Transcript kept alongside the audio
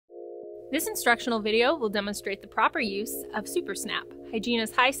This instructional video will demonstrate the proper use of SuperSnap,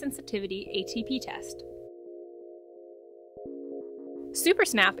 Hygiena's high-sensitivity ATP test.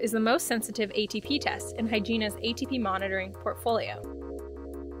 SuperSnap is the most sensitive ATP test in Hygiena's ATP monitoring portfolio.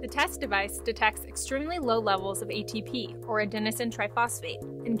 The test device detects extremely low levels of ATP, or adenosine triphosphate,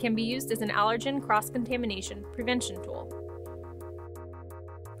 and can be used as an allergen cross-contamination prevention tool.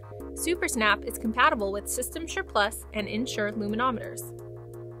 SuperSnap is compatible with System Sure Plus and Ensure luminometers.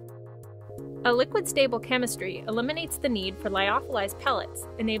 A liquid-stable chemistry eliminates the need for lyophilized pellets,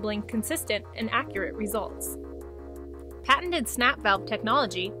 enabling consistent and accurate results. Patented snap valve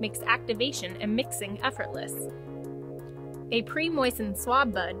technology makes activation and mixing effortless. A pre-moistened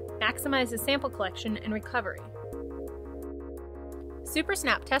swab bud maximizes sample collection and recovery.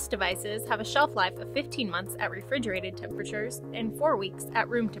 SuperSnap test devices have a shelf life of 15 months at refrigerated temperatures and 4 weeks at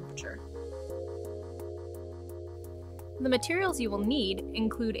room temperature. The materials you will need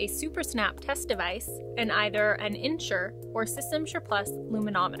include a SuperSnap test device and either an Ensure or System Sure Plus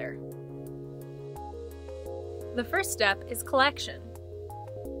luminometer. The first step is collection.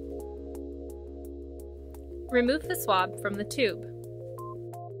 Remove the swab from the tube.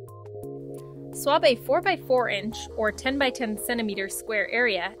 Swab a 4x4 inch or 10x10 centimeter square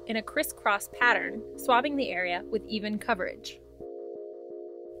area in a crisscross pattern, swabbing the area with even coverage.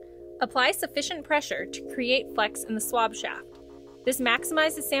 Apply sufficient pressure to create flex in the swab shaft. This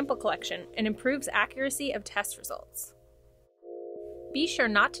maximizes sample collection and improves accuracy of test results. Be sure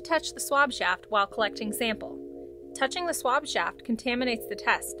not to touch the swab shaft while collecting sample. Touching the swab shaft contaminates the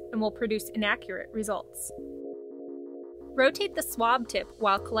test and will produce inaccurate results. Rotate the swab tip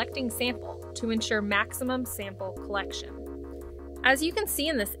while collecting sample to ensure maximum sample collection. As you can see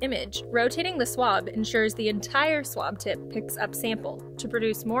in this image, rotating the swab ensures the entire swab tip picks up sample to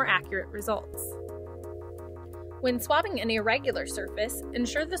produce more accurate results. When swabbing an irregular surface,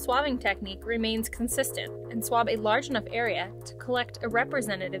 ensure the swabbing technique remains consistent and swab a large enough area to collect a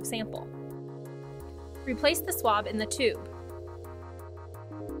representative sample. Replace the swab in the tube.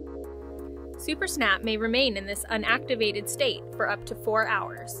 SuperSnap may remain in this unactivated state for up to 4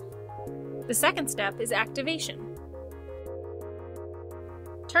 hours. The second step is activation.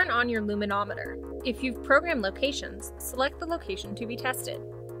 Turn on your luminometer. If you've programmed locations, select the location to be tested.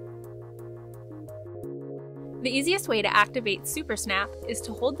 The easiest way to activate SuperSnap is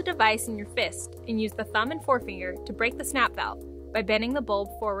to hold the device in your fist and use the thumb and forefinger to break the snap valve by bending the bulb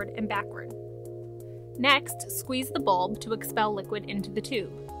forward and backward. Next, squeeze the bulb to expel liquid into the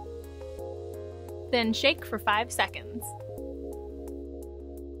tube. Then shake for 5 seconds.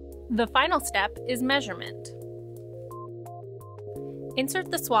 The final step is measurement.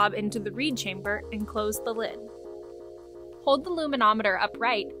 Insert the swab into the reed chamber and close the lid. Hold the luminometer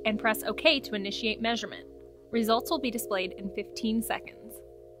upright and press OK to initiate measurement. Results will be displayed in 15 seconds.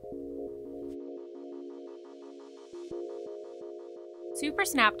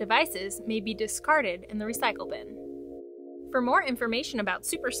 SuperSnap devices may be discarded in the recycle bin. For more information about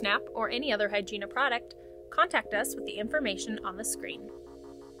SuperSnap or any other Hygiena product, contact us with the information on the screen.